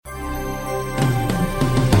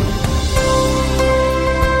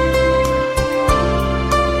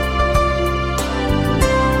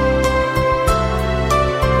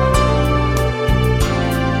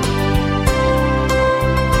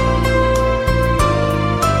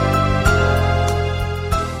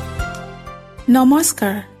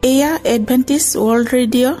নমস্কাৰ, এয়া Adventist world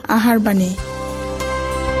radio' আহাৰবাণী।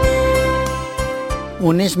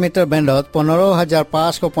 19 metre বেণ্ডত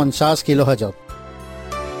 15,550 কিলোহাৰ্টজত।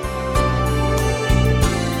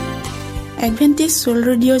 Adventist world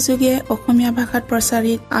radio' যোগে অসমীয়া ভাষাত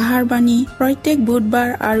প্ৰচাৰিত আহাৰবাণী প্ৰত্যেক বুধবাৰ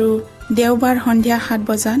আৰু দেওবাৰ সন্ধিয়া 7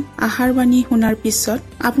 বজাত আহাৰবাণী শুনাৰ পিছত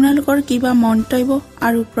আপোনালোকৰ কিবা মন্তব্য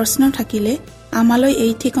আৰু প্ৰশ্ন থাকিলে আমালৈ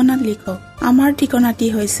এই ঠিকনাত লিখক। আমাৰ ঠিকনাটি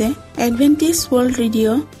হৈছে Adventist world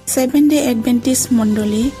radio' 7 day Adventist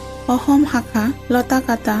মণ্ডলী, অসম শাখা,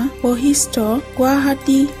 লতাকাটা, বশিষ্ঠ,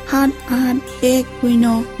 গুৱাহাটী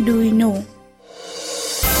 781029।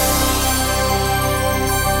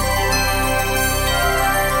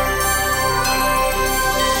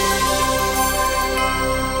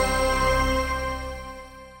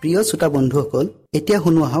 প্ৰিয় শ্ৰোতা বন্ধুসকল, এতিয়া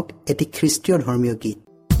শুনো আহক এটি খ্ৰীষ্টীয় ধৰ্মীয় গীত।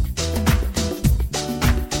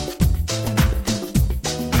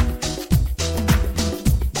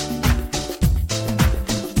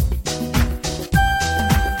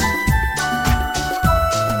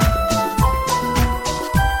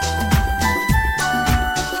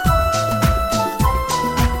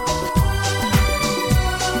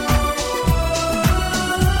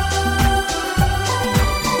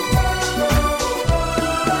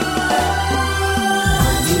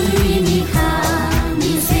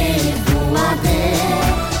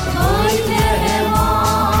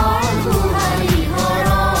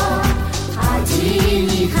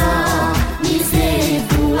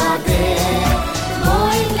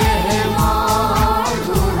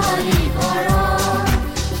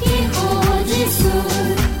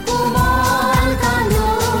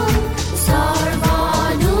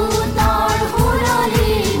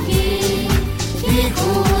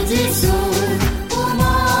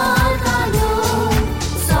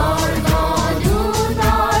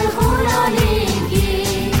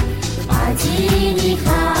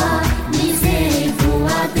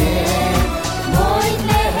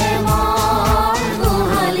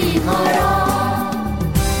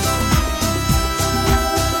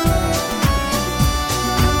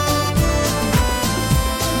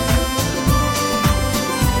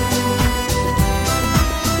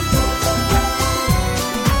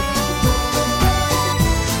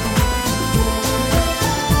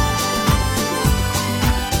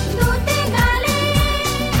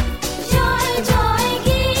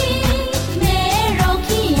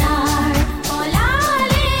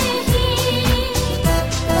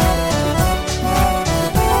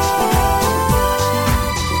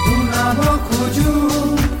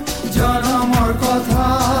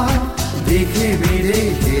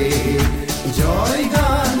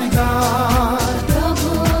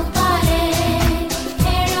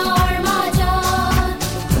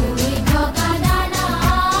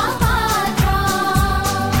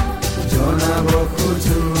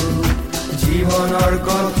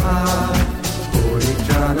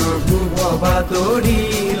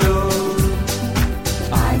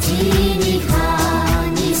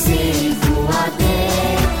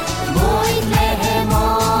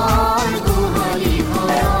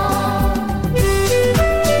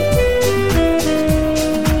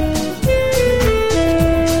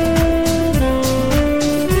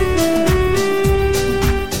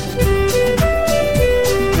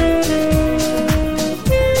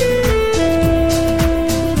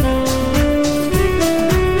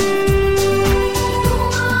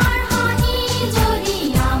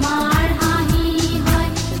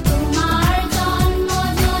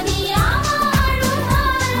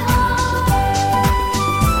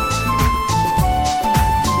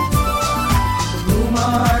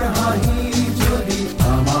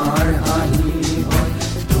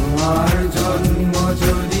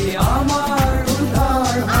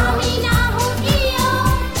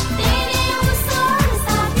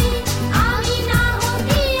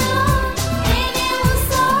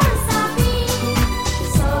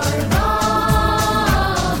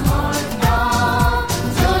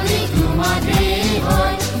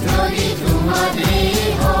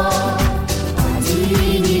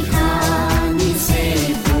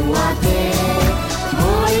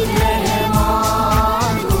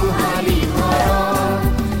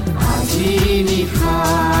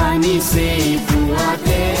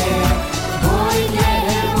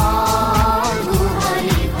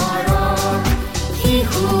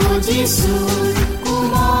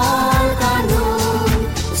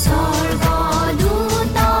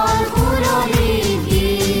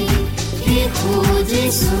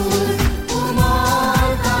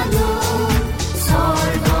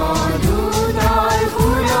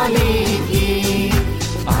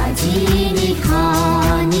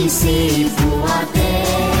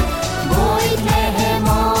 Boy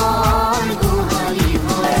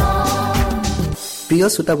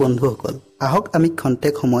প্ৰিয় শ্ৰোতা বন্ধুসকল, আহক আমি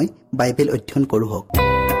খন্তেক সময় বাইবেল অধ্যয়ন কৰোঁ।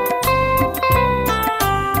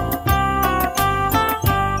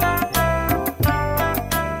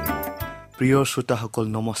 প্ৰিয় শ্ৰোতাসকল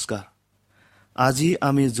নমস্কাৰ। আজি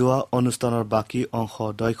আমি যোৱা অনুষ্ঠানৰ বাকী অংশ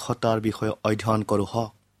দক্ষতাৰ বিষয়ে অধ্যয়ন কৰোঁ।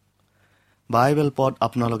 হওক বাইবেল পদ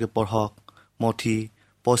আপোনালোকে পঢ়ক। মথি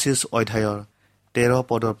 25 অধ্যায়ৰ 13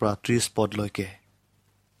 পদৰ পৰা 30 পদলৈকে।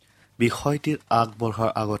 বিষয়টিৰ আগবঢ়াৰ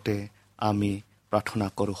আগতে আমি প্ৰাৰ্থনা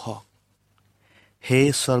কৰোঁ। হওক হে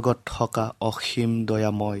স্বৰ্গত থকা অসীম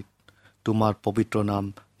দয়াময়, তোমাৰ পবিত্ৰ নাম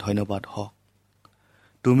ধন্যবাদ হওক।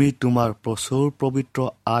 তুমি তোমাৰ প্ৰচুৰ পবিত্ৰ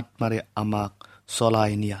আত্মাৰে আমাক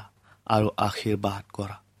চলাই নিয়া আৰু আশীৰ্বাদ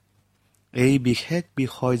কৰা। এই বিশেষ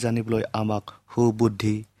বিষয় জানিবলৈ আমাক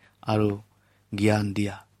সুবুদ্ধি আৰু জ্ঞান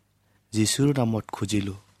দিয়া। যীশুৰ নামত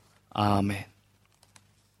খুজিলোঁ, আমেন।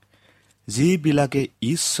 যিবিলাকে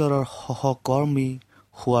ঈশ্বৰৰ সহকৰ্মী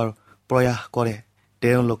হোৱাৰ প্ৰয়াস কৰে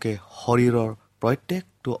তেওঁলোকে শৰীৰৰ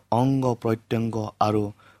প্ৰত্যেকটো অংগ প্ৰত্যংগ আৰু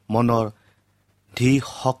মনৰ ধী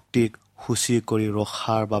শক্তিক সূচী কৰি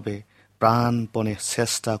ৰখাৰ বাবে প্ৰাণপণে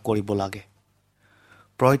চেষ্টা কৰিব লাগে।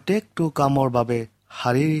 প্ৰত্যেকটো কামৰ বাবে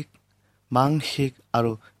শাৰীৰিক, মানসিক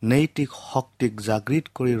আৰু নৈতিক শক্তিক জাগৃত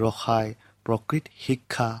কৰি ৰখাই প্ৰকৃত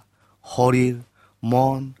শিক্ষা, শৰীৰ,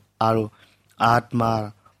 মন আৰু আত্মাৰ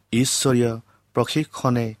ঈশ্বৰীয়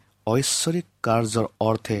প্ৰশিক্ষণে ঐশ্বৰিক কাৰ্যৰ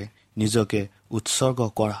অৰ্থে নিজকে উৎসৰ্গ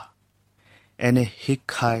কৰা। এনে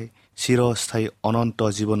শিক্ষাই চিৰস্থায়ী অনন্ত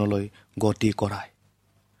জীৱনলৈ গতি কৰায়।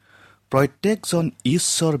 প্ৰত্যেকজন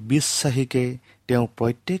ঈশ্বৰ বিশ্বাসীকে তেওঁ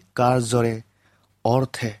প্ৰত্যেক কাৰ্যৰে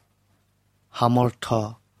অৰ্থে, সামৰ্থ্য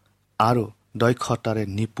আৰু দক্ষতাৰে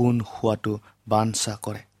নিপুণ হোৱাটো বাঞ্ছা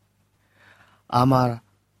কৰে। আমাৰ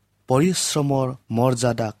পৰিশ্ৰমৰ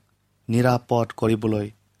মৰ্যাদাক নিৰাপদ কৰিবলৈ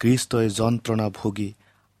খ্ৰীষ্টই যন্ত্ৰণা ভুগি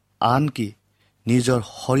আনকি নিজৰ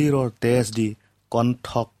শৰীৰৰ তেজ দি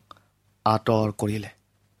কণ্ঠক আঁতৰ কৰিলে।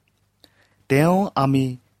 তেওঁ আমি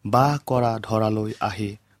বাস কৰা ধৰালৈ আহি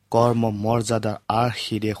কৰ্ম মৰ্যাদাৰ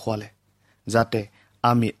আৰ্হি দেখুৱালে, যাতে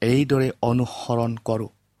আমি এইদৰে অনুসৰণ কৰোঁ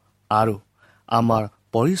আৰু আমাৰ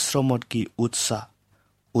পৰিশ্ৰমত কি উৎসাহ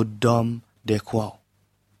উদ্যম দেখুৱাওঁ।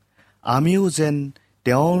 আমিও যেন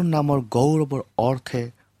তেওঁৰ নামৰ গৌৰৱৰ অৰ্থে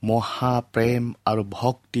মহা প্ৰেম আৰু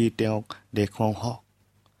ভক্তি তেওঁক দেখুৱাওঁ। হওক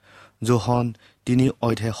যোহন 3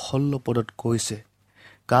 অধ্যায় 16 পদত কৈছে,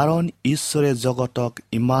 কাৰণ ঈশ্বৰে জগতক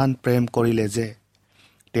ইমান প্ৰেম কৰিলে যে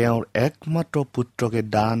তেওঁৰ একমাত্ৰ পুত্ৰকে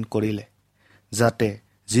দান কৰিলে, যাতে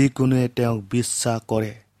যিকোনোৱে তেওঁক বিশ্বাস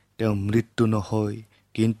কৰে তেওঁ মৃত্যু নহয়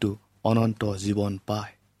কিন্তু অনন্ত জীৱন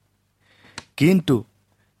পায়। কিন্তু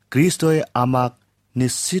খ্ৰীষ্টই আমাক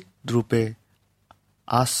নিশ্চিত ৰূপে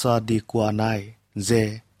আশ্বাস দি কোৱা নাই যে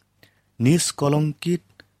নিষ্কলংকিত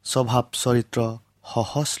স্বভাৱ চৰিত্ৰ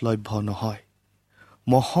সহজলভ্য নহয়।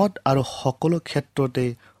 মহৎ আৰু সকলো ক্ষেত্ৰতে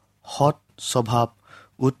সৎ স্বভাৱ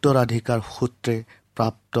উত্তৰাধিকাৰ সূত্ৰে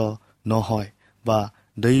প্ৰাপ্ত নহয় বা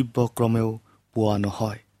দৈৱক্ৰমেও পোৱা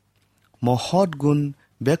নহয়। মহৎ গুণ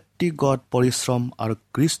ব্যক্তিগত পৰিশ্ৰম আৰু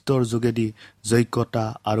খ্ৰীষ্টৰ যোগেদি যোগ্যতা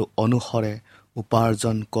আৰু অনুসৰে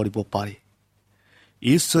উপাৰ্জন কৰিব পাৰি।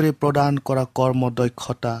 ঈশ্বৰে প্ৰদান কৰা কৰ্ম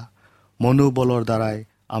দক্ষতা মনোবলৰ দ্বাৰাই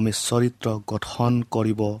আমি চৰিত্ৰ গঠন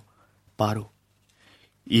কৰিব পাৰোঁ।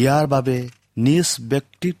 ইয়াৰ বাবে নিজ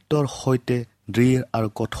ব্যক্তিত্বৰ সৈতে দৃঢ় আৰু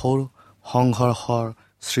কঠোৰ সংঘৰ্ষৰ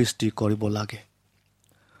সৃষ্টি কৰিব লাগে।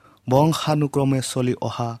 বংশানুক্ৰমে চলি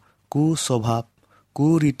অহা কুস্বভাৱ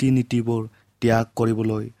কুৰীতি নীতিবোৰ ত্যাগ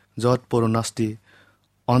কৰিবলৈ যৎপৰোনাস্তি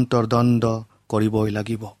অন্তৰ্দ্বন্দ কৰিবই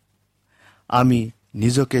লাগিব। আমি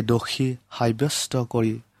নিজকে দোষী সাব্যস্ত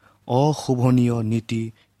কৰি অশোভনীয় নীতি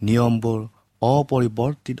নিয়মবোৰ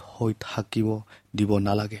অপৰিৱৰ্তিত হৈ থাকিব দিব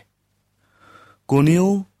নালাগে। কোনেও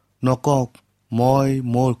নকওক মই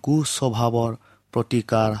মোৰ কুস্বভাৱৰ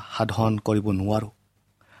প্ৰতিকাৰ সাধন কৰিব নোৱাৰোঁ।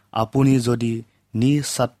 আপুনি যদি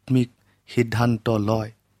নিস্বাত্মিক সিদ্ধান্ত লয়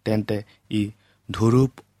তেন্তে ই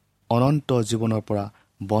ধ্ৰুৱ অনন্ত জীৱনৰ পৰা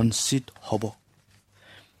বঞ্চিত হ'ব।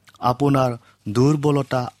 আপোনাৰ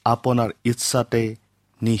দুৰ্বলতা আপোনাৰ ইচ্ছাতে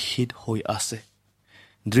নিহিত হৈ আছে।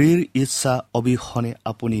 দৃঢ় ইচ্ছা অবিহনে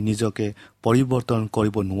আপুনি নিজকে পৰিৱৰ্তন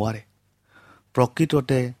কৰিব নোৱাৰে।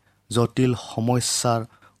 প্ৰকৃততে জটিল সমস্যাৰ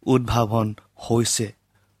উদ্ভাৱন হৈছে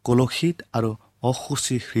কলুষিত আৰু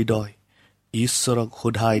অসুচী হৃদয়, ঈশ্বৰক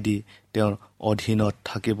সোধাই দি তেওঁৰ অধীনত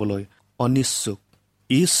থাকিবলৈ অনিচ্ছুক।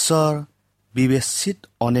 ঈশ্বৰ বিবেচিত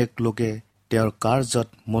অনেক লোকে তেওঁৰ কাৰ্যত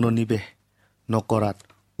মনোনিৱেশ নকৰাত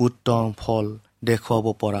উত্তম ফল দেখুৱাব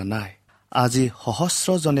পৰা নাই। আজি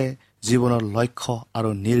সহস্ৰজনে জীৱনৰ লক্ষ্য আৰু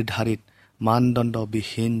নিৰ্ধাৰিত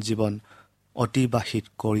মানদণ্ডবিহীন জীৱন অতিবাহিত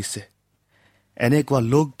কৰিছে। এনেকুৱা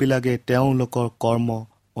লোকবিলাকে তেওঁলোকৰ কৰ্ম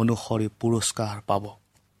অনুসৰি পুৰস্কাৰ পাব।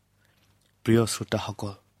 প্ৰিয়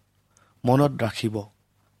শ্ৰোতাসকল, মনত ৰাখিব,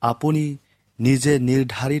 আপুনি নিজে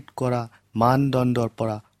নিৰ্ধাৰিত কৰা মানদণ্ডৰ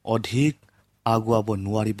পৰা অধিক আগুৱাব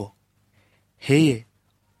নোৱাৰিব। সেয়ে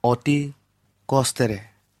অতি কষ্টেৰে,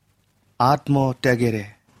 আত্মত্যাগেৰে,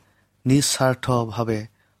 নিস্বাৰ্থভাৱে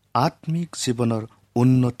আত্মিক জীৱনৰ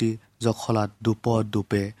উন্নতি জখলাত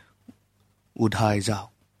দোপে উধাই যাওক।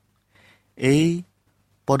 এই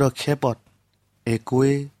পদক্ষেপত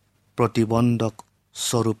একোৱেই প্ৰতিবন্ধক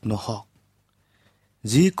স্বৰূপ নহওক।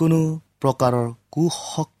 যিকোনো প্ৰকাৰৰ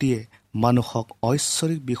কুশক্তিয়ে মানুহক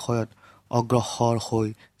ঐশ্বৰিক বিষয়ত অগ্ৰসৰ হৈ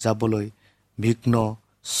যাবলৈ বিঘ্ন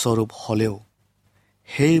স্বৰূপ হ'লেও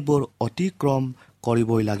সেইবোৰ অতিক্ৰম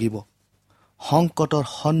কৰিবই লাগিব। সংকটৰ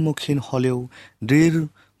সন্মুখীন হ'লেও দৃঢ়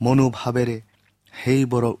মনোভাৱেৰে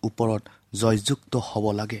সেইবোৰৰ ওপৰত জয়যুক্ত হ'ব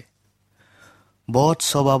লাগে। বদ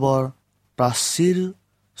স্বভাৱৰ প্ৰাচীৰ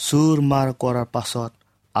চুৰমাৰ কৰাৰ পাছত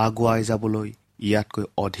আগুৱাই যাবলৈ ইয়াতকৈ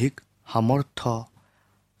অধিক সামৰ্থ্য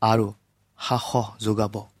আৰু সাহস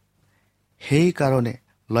যোগাব। সেইকাৰণে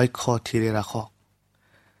লক্ষ্য থিৰে ৰাখক।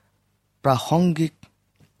 প্ৰাসংগিক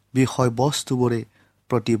বিষয়বস্তুবোৰে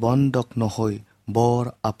প্ৰতিবন্ধক নহৈ বৰ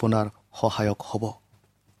আপোনাৰ সহায়ক হ'ব।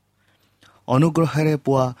 অনুগ্ৰহেৰে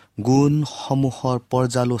পোৱা গুণসমূহৰ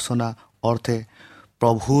পৰ্যালোচনা অৰ্থে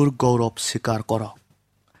প্ৰভুৰ গৌৰৱ স্বীকাৰ কৰক।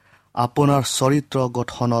 আপোনাৰ চৰিত্ৰ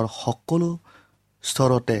গঠনৰ সকলো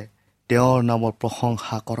স্তৰতে তেওঁৰ নামৰ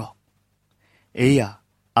প্ৰশংসা কৰক। এয়া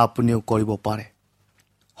আপুনিও কৰিব পাৰে।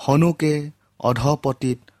 হনুকে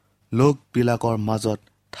অধপতিত লোকবিলাকৰ মাজত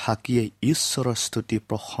থাকিয়েই ঈশ্বৰৰ স্তুতি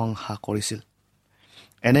প্ৰশংসা কৰিছিল।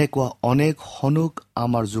 এনেকুৱা অনেক হনুক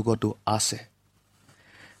আমাৰ যুগতো আছে।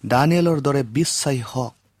 দানিয়েলৰ দৰে বিশ্বাসী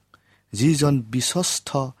হওক, যিজন বিশ্বস্ত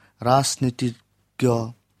ৰাজনীতিজ্ঞ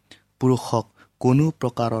পুৰুষক কোনো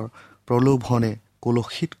প্ৰকাৰৰ প্ৰলোভনে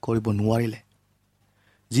কলুষিত কৰিব নোৱাৰিলে,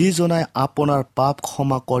 যিজনাই আপোনাৰ পাপ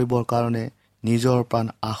ক্ষমা কৰিবৰ কাৰণে নিজৰ প্ৰাণ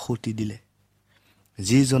আহুতি দিলে,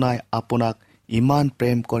 যিজনাই আপোনাক ইমান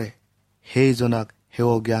প্ৰেম কৰে, সেইজনাক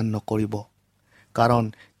হেয় জ্ঞান নকৰিব। কাৰণ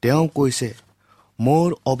তেওঁ কৈছে, মোৰ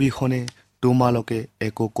অবিহনে তোমালোকে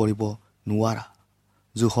একো কৰিব নোৱাৰা।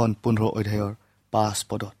 যোহন 15 অধ্যায়ৰ 5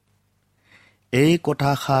 পদত। এই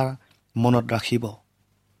কথাষাৰ মনত ৰাখিব।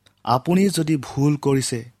 আপুনি যদি ভুল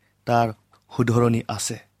কৰিছে তাৰ শুধৰণি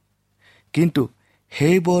আছে, কিন্তু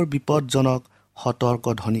সেইবোৰ বিপদজনক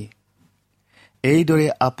সতৰ্কধ্বনি। এইদৰে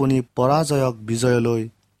আপুনি পৰাজয়ক বিজয়লৈ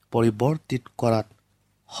পৰিৱৰ্তিত কৰাত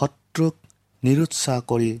শত্ৰুক নিৰুৎসাহ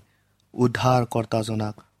কৰি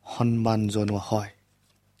উদ্ধাৰকৰ্তাজনাক সন্মান জনোৱা হয়।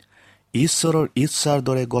 ঈশ্বৰৰ ইচ্ছাৰ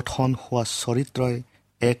দৰে গঠন হোৱা চৰিত্ৰই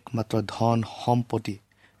একমাত্ৰ ধন সম্পত্তি,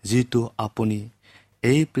 যিটো আপুনি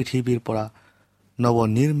এই পৃথিৱীৰ পৰা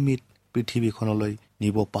নৱনিৰ্মিত পৃথিৱীখনলৈ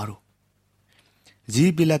নিব পাৰোঁ।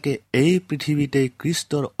 যিবিলাকে এই পৃথিৱীতেই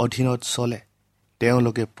খ্ৰীষ্টৰ অধীনত চলে,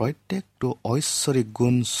 তেওঁলোকে প্ৰত্যেকটো ঐশ্বৰিক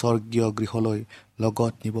গুণ স্বৰ্গীয় গৃহলৈ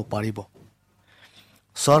লগত নিব পাৰিব।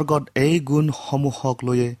 স্বৰ্গত এই গুণসমূহক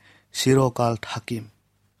লৈয়ে চিৰকাল থাকিম।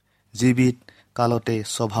 জীৱিত কালতে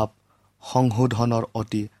স্বভাৱ সংশোধনৰ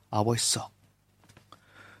অতি আৱশ্যক।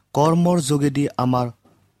 কৰ্মৰ যোগেদি আমাৰ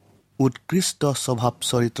উৎকৃষ্ট স্বভাৱ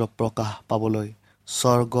চৰিত্ৰ প্ৰকাশ পাবলৈ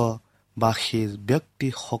স্বৰ্গবাসীৰ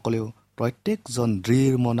ব্যক্তিসকলেও প্ৰত্যেকজন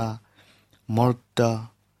দৃঢ় মনা মৰ্ত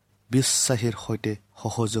বিশ্বাসীৰ সৈতে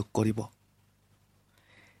সহযোগ কৰিব।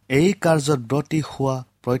 এই কাৰ্যত ব্ৰতী হোৱা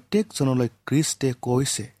প্ৰত্যেকজনলৈ খ্ৰীষ্টে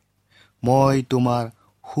কৈছে, মই তোমাৰ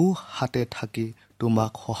সোঁহাতে থাকি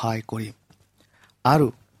তোমাক সহায় কৰিম। আৰু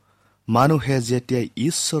মানুহে যেতিয়াই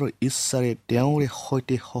ঈশ্বৰৰ ইচ্ছাৰে তেওঁৰে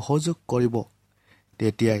সৈতে সহযোগ কৰিব,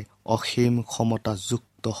 তেতিয়াই অসীম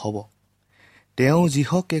ক্ষমতাযুক্ত হ'ব। তেওঁ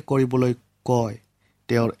যিহকে কৰিবলৈ কয়,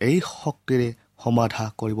 তেওঁৰ এই শক্তিৰে সমাধা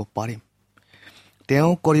কৰিব পাৰিম।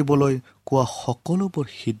 তেওঁ কৰিবলৈ কোৱা সকলোবোৰ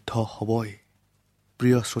সিদ্ধ হ'বই।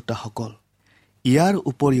 প্ৰিয় শ্ৰোতাসকল, ইয়াৰ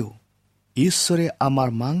উপৰিও ঈশ্বৰে আমাৰ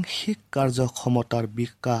মানসিক কাৰ্যক্ষমতাৰ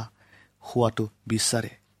বিকাশ হোৱাটো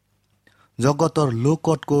বিচাৰে। জগতৰ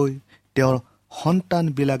লোকতকৈ তেওঁৰ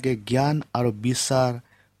সন্তানবিলাকে জ্ঞান আৰু বিচাৰ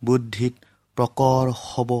বুদ্ধিত প্ৰকৰ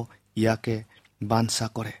হ'ব, ইয়াকে বাঞ্ছা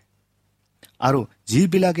কৰে। আৰু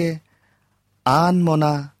যিবিলাকে আন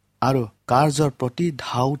মনা আৰু কাৰ্যৰ প্ৰতি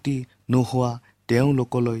ধাউতি নোহোৱা,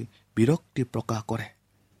 তেওঁলোকলৈ বিৰক্তি প্ৰকাশ কৰে।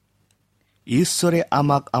 ঈশ্বৰে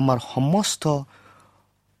আমাক আমাৰ সমস্ত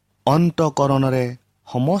অন্তঃকৰণেৰে,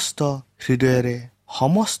 সমস্ত হৃদয়েৰে,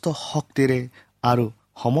 সমস্ত শক্তিৰে আৰু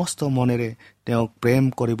সমস্ত মনেৰে তেওঁক প্ৰেম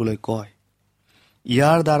কৰিবলৈ কয়।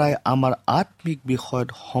 ইয়াৰ দ্বাৰাই আমাৰ আত্মিক বিষয়ত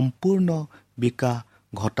সম্পূৰ্ণ বিকাশ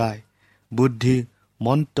ঘটাই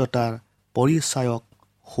বুদ্ধিমন্ততাৰ পৰিচায়ক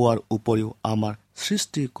হোৱাৰ উপৰিও আমাৰ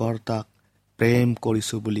সৃষ্টিকৰ্তাক প্ৰেম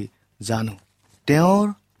কৰিছোঁ বুলি জানো। তেওঁৰ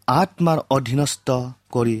আত্মাৰ অধীনস্থ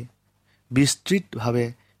কৰি বিস্তৃতভাৱে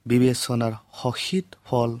বিবেচনাৰ সহিত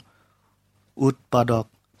ফল উৎপাদক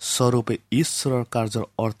স্বৰূপে ঈশ্বৰৰ কাৰ্যৰ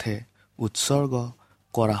অৰ্থে উৎসৰ্গ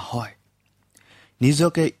কৰা হয়।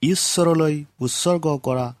 নিজকে ঈশ্বৰলৈ উৎসৰ্গ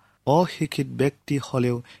কৰা অশিক্ষিত ব্যক্তি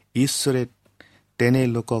হ'লেও ঈশ্বৰে তেনে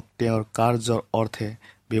লোকক তেওঁৰ কাৰ্যৰ অৰ্থে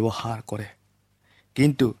ব্যৱহাৰ কৰে।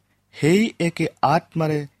 কিন্তু সেই একে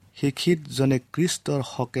আত্মাৰে শিক্ষিতজনে খ্ৰীষ্টৰ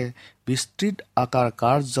হকে বিস্তৃত আকাৰ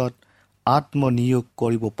কাৰ্যত আত্মনিয়োগ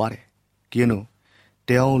কৰিব পাৰে, কিয়নো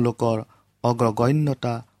তেওঁলোকৰ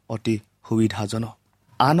অগ্ৰগণ্যতা অতি সুবিধাজনক।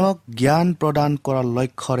 আনক জ্ঞান প্ৰদান কৰাৰ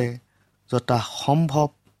লক্ষ্যৰে যথাসম্ভৱ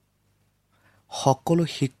সকলো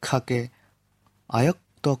শিক্ষাকে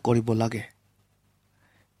আয়ত্ত কৰিব লাগে।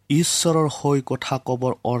 ঈশ্বৰৰ হৈ কথা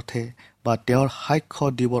ক'বৰ অৰ্থে বা তেওঁৰ সাক্ষ্য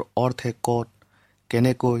দিবৰ অৰ্থে ক'ত,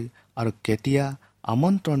 কেনেকৈ আৰু কেতিয়া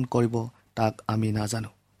আমন্ত্ৰণ কৰিব তাক আমি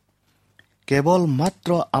নাজানো। কেৱল মাত্ৰ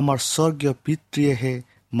আমাৰ স্বৰ্গীয় পিতৃয়েহে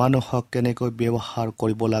মানুহক কেনেকৈ ব্যৱহাৰ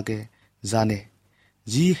কৰিব লাগে জানে,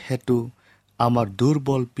 যিহেতু আমাৰ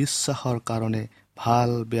দুৰ্বল বিশ্বাসৰ কাৰণে ভাল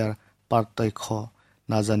বেয়াৰ পাৰ্থক্য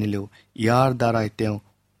নাজানিলেও ইয়াৰ দ্বাৰাই তেওঁ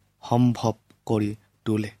সম্ভৱ কৰি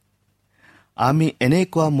তোলে। আমি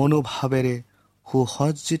এনেকুৱা মনোভাৱেৰে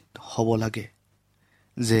সুসজ্জিত হ'ব লাগে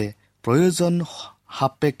যে প্ৰয়োজন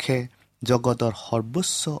সাপেক্ষে জগতৰ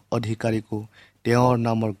সৰ্বোচ্চ অধিকাৰীকো তেওঁৰ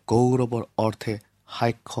নামৰ গৌৰৱৰ অৰ্থে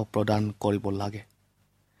সাক্ষ্য প্ৰদান কৰিব লাগে।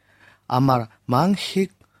 আমাৰ মানসিক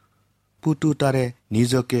পুতুতাৰে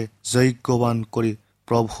নিজকে যজ্ঞৱান কৰি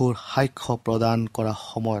প্ৰভুৰ সাক্ষ্য প্ৰদান কৰা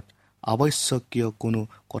সময়ত আৱশ্যকীয় কোনো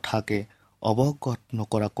কথাকে অৱগত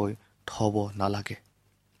নকৰাকৈ থ'ব নালাগে।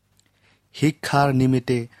 শিক্ষাৰ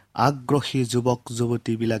নিমিত্তে আগ্ৰহী যুৱক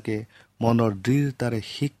যুৱতীবিলাকে মনৰ দৃঢ়তাৰে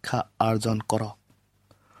শিক্ষা আৰ্জন কৰক।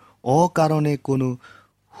 অকাৰণে কোনো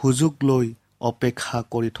সুযোগ লৈ অপেক্ষা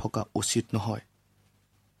কৰি থকা উচিত নহয়।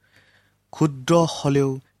 ক্ষুদ্ৰ হ'লেও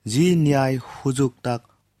যি ন্যায় সুযোগ তাক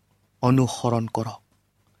অনুসৰণ কৰক।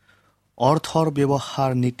 অৰ্থৰ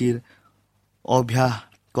ব্যৱহাৰ নীতিৰ অভ্যাস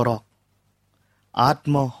কৰক।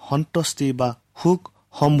 আত্মসন্তুষ্টি বা সুখ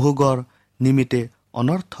সম্ভোগৰ নিমিত্তে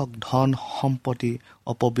অনৰ্থক ধন সম্পত্তি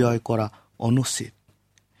অপব্যয় কৰা অনুচিত।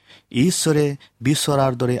 ঈশ্বৰে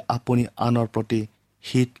বিচৰাৰ দৰে আপুনি আনৰ প্ৰতি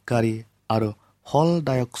হিতকাৰী আৰু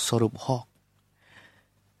ফলদায়ক স্বৰূপ হওক।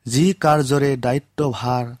 যি কাৰ্যৰে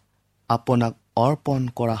দায়িত্বভাৰ আপোনাক অৰ্পণ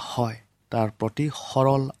কৰা হয় তাৰ প্ৰতি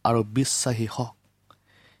সৰল আৰু বিশ্বাসী হওক।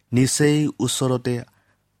 নিচেই ওচৰতে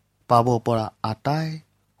পাব পৰা আটাই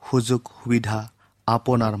সুযোগ সুবিধা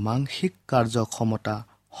আপোনাৰ মানসিক কাৰ্যক্ষমতা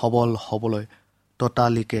সবল হ'বলৈ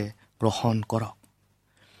ততালিকে গ্ৰহণ কৰক।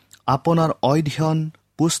 আপোনাৰ অধ্যয়ন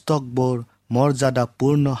পুস্তকবোৰ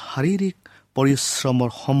মৰ্যাদাপূৰ্ণ শাৰীৰিক পৰিশ্ৰমৰ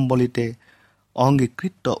সম্বলিতে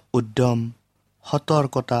অংগীকৃত উদ্যম,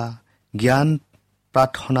 সতৰ্কতা, জ্ঞান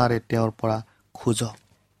প্ৰাৰ্থনাৰে তেওঁৰ পৰা খোজক।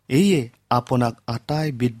 এইয়ে আপোনাক আটাই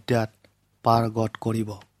বিদ্যাত পাৰ্গত কৰিব।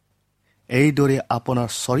 এইদৰে আপোনাৰ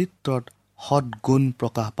চৰিত্ৰত সৎগুণ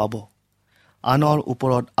প্ৰকাশ পাব। আনৰ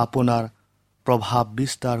ওপৰত আপোনাৰ প্ৰভাৱ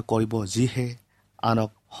বিস্তাৰ কৰিব, যিহে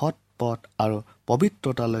আনক সৎ পথ আৰু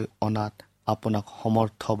পবিত্ৰতালৈ অনাত আপোনাক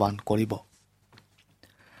সমৰ্থবান কৰিব।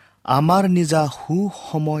 আমাৰ নিজা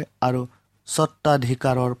সুসময় আৰু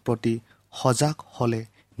স্বত্বাধিকাৰৰ প্ৰতি সজাগ হ'লে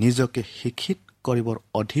নিজকে শিক্ষিত কৰিবৰ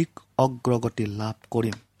অধিক অগ্ৰগতি লাভ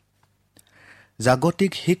কৰিম।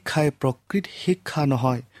 জাগতিক শিক্ষাই প্ৰকৃত শিক্ষা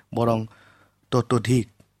নহয়, বৰং ততোধিক।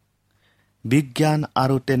 বিজ্ঞান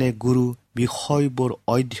আৰু তেনে গুৰু বিষয়বোৰ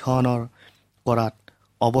অধ্যয়নৰ কৰাত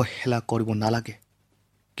অৱহেলা কৰিব নালাগে।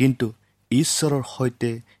 কিন্তু ঈশ্বৰৰ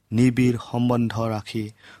সৈতে নিবিড় সম্বন্ধ ৰাখি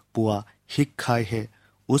পোৱা শিক্ষাইহে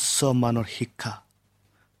উচ্চ মানৰ শিক্ষা।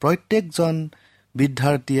 প্ৰত্যেকজন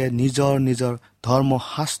বিদ্যাৰ্থীয়ে নিজৰ নিজৰ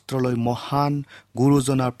ধৰ্মশাস্ত্ৰলৈ মহান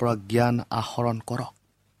গুৰুজনাৰ পৰা জ্ঞান আহৰণ কৰক।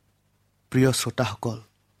 প্ৰিয় শ্ৰোতাসকল,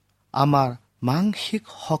 আমাৰ মানসিক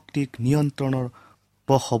শক্তিক নিয়ন্ত্ৰণৰ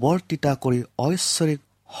বশৱৰ্তিতা কৰি ঐশ্বৰিক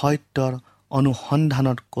সত্যৰ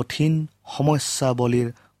অনুসন্ধানত কঠিন সমস্যাৱলীৰ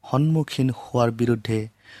সন্মুখীন হোৱাৰ বিৰুদ্ধে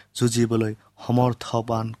যুঁজিবলৈ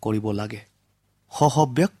সমৰ্থবান কৰিব লাগে।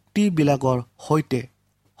 সহব্যক্তিবিলাকৰ সৈতে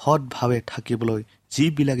সৎভাৱে থাকিবলৈ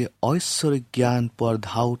যিবিলাকে ঐশ্বৰিক জ্ঞান পোৱাৰ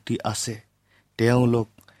ধাউতি আছে, তেওঁলোক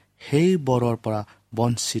সেই বৰৰ পৰা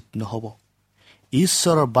বঞ্চিত নহ'ব।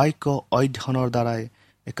 ঈশ্বৰৰ বাক্য অধ্যয়নৰ দ্বাৰাই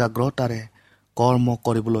একাগ্ৰতাৰে কৰ্ম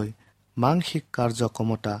কৰিবলৈ মানসিক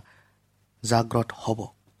কাৰ্যক্ষমতা জাগ্ৰত হ'ব।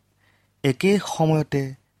 একে সময়তে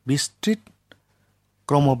বিস্তৃত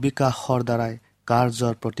ক্ৰমবিকাশৰ দ্বাৰাই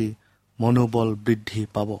কাৰ্যৰ প্ৰতি মনোবল বৃদ্ধি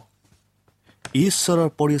পাব। ঈশ্বৰৰ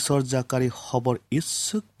পৰিচৰ্যাকাৰী হ'বৰ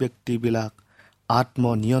ইচ্ছুক ব্যক্তিবিলাক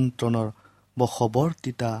আত্মনিয়ন্ত্ৰণৰ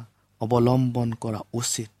বশৱৰ্তিতা অৱলম্বন কৰা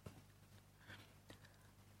উচিত।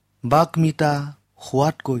 বাগ্মিতা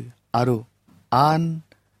হোৱাতকৈ আৰু আন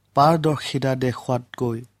পাৰদৰ্শিতা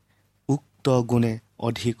দেখুৱাতকৈ উক্ত গুণে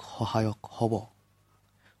অধিক সহায়ক হ'ব।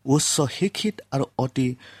 উচ্চ শিক্ষিত আৰু অতি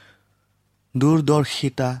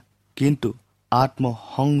দূৰদৰ্শিতা কিন্তু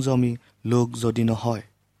আত্মসংযমী লোক যদি নহয়,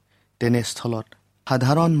 তেনেস্থলত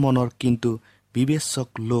সাধাৰণ মনৰ কিন্তু বিবেচক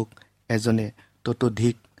লোক এজনে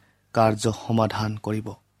ততোধিক কাৰ্য সমাধান কৰিব।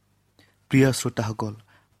 প্ৰিয় শ্ৰোতাসকল,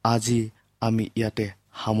 আজি আমি ইয়াতে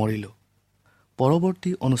সামৰিলোঁ।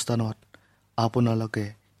 পৰৱৰ্তী অনুষ্ঠানত আপোনালোকে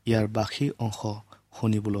ইয়াৰ বাকী অংশ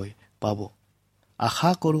শুনিবলৈ পাব।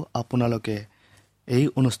 আশা কৰোঁ আপোনালোকে এই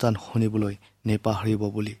অনুষ্ঠান শুনিবলৈ নেপাহৰিব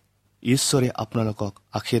বুলি। ঈশ্বৰে আপোনালোকক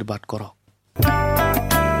আশীৰ্বাদ কৰক।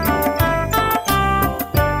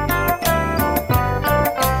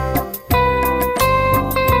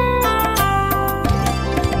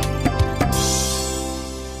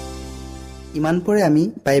 ইমানপৰে আমি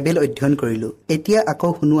বাইবেল অধ্যয়ন কৰিলো। এতিয়া আকৌ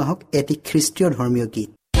শুনো আহক এটি খ্ৰীষ্টীয় ধৰ্মীয়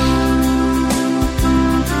গীত।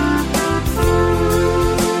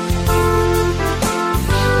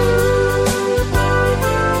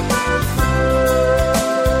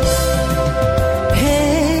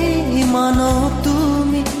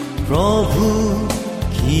 প্ৰভু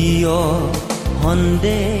কিয়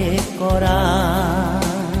সন্দেহ কৰা,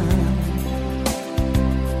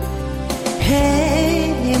 হে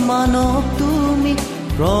মানৱ তুমি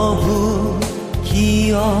প্ৰভু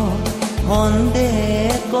কিয় সন্দেহ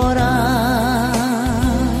কৰা,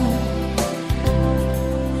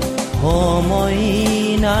 সময়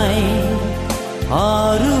নাই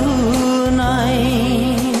আৰু নাই,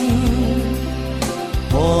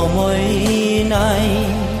 সময় নাই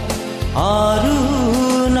আৰু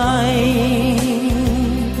নাই,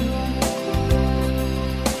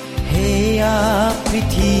 সেয়া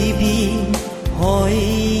পৃথিৱী হৈ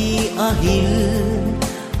আহিল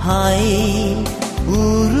হাই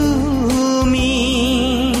উৰুমি,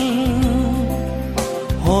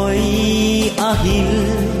 হৈ আহিল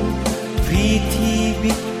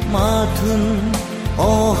পৃথিৱী মাথোন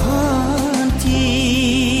অশান্তি,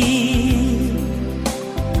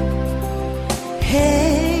 হে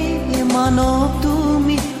মানৱ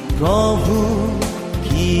তুমি প্ৰভু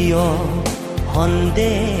কিয়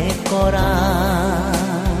সন্দেহ কৰা,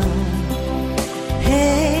 হে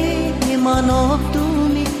মানৱ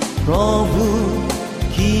তুমি প্ৰভু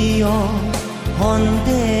কিয়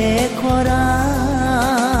সন্দেহ কৰা,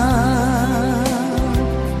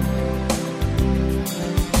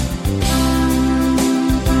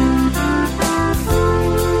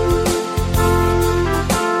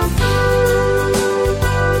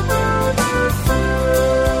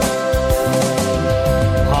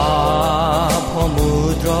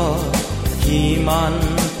 কিমান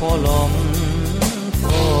পলম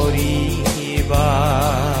কৰিবা,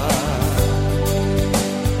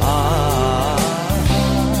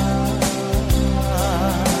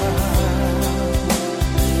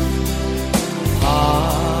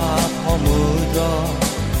 সমুদ্ৰ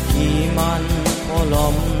কিমান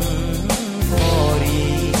পলম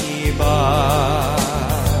কৰিবা,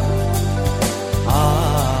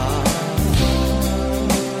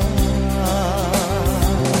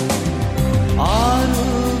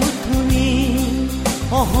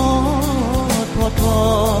 পথ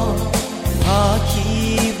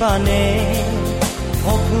থাকিবানে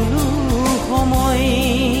সকলো সময়,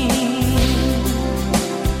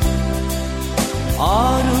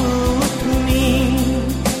 আৰু তুমি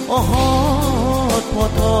অহত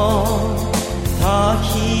পথ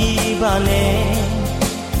থাকিবানে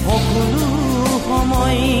সকলো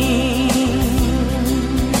সময়,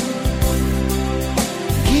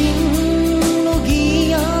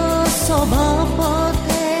 কিনলগীয়া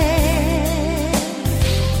স্বভাৱতে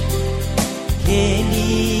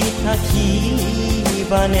খেলি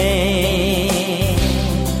থাকিবানে,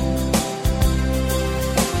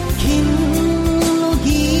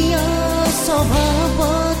 কিনলগীয়া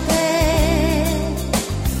স্বভাৱতে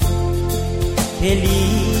খেলি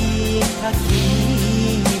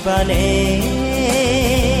থাকিবানে,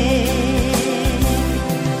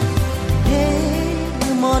 হে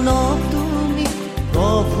মনক তুমি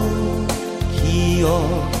প্ৰভু কিয়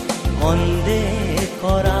সন্দেহ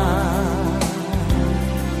কৰা,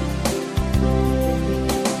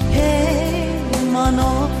 হে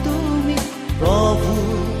মানৱ তুমি প্ৰভু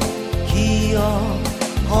কিয়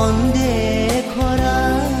সন্দেহ কৰা,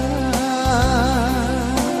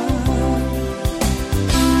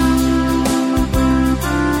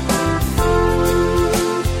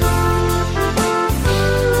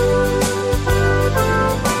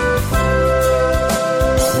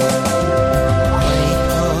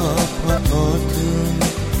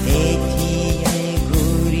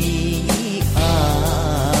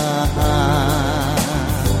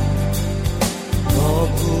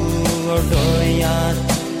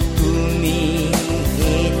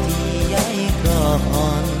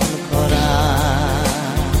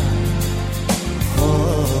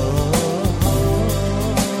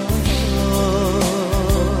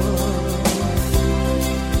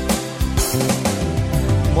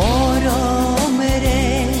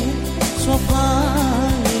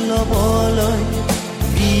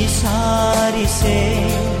 বিচাৰিছে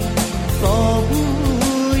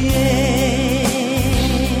প্ৰভুয়ে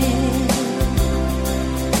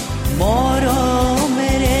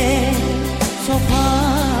মৰমেৰে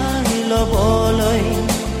চফাই ল'বলৈ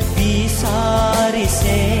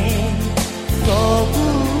বিচাৰিছে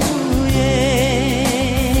প্ৰভুয়ে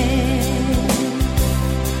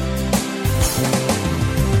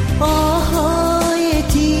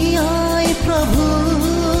এতিয়াই প্ৰভু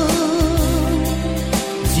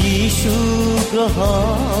যিশু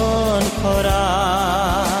গ্ৰহণ কৰা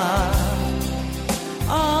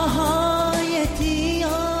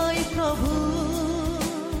এতিয়াই প্ৰভু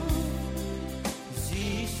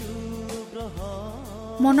যিশু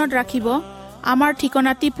গ্ৰহণ। মনত ৰাখিব, আমাৰ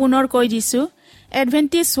ঠিকনাটি পুনৰ কৈ দিছো।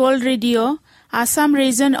 Adventist world radio', Assam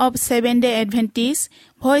region of seven day Adventist,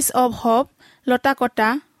 voice of hope, Latakata,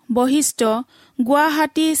 বৈশিষ্ট্য,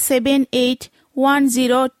 গুৱাহাটী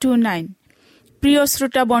 781029। প্ৰিয়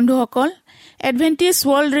শ্ৰোতা বন্ধুসকল, এডভেণ্টিজ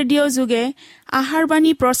ৱৰ্ল্ড ৰেডিঅ' যোগে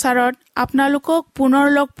আহাৰবাণী প্ৰচাৰত আপোনালোকক পুনৰ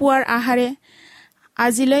লগ পোৱাৰ আশাৰে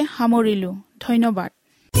আজিলৈ সামৰিলোঁ। ধন্যবাদ।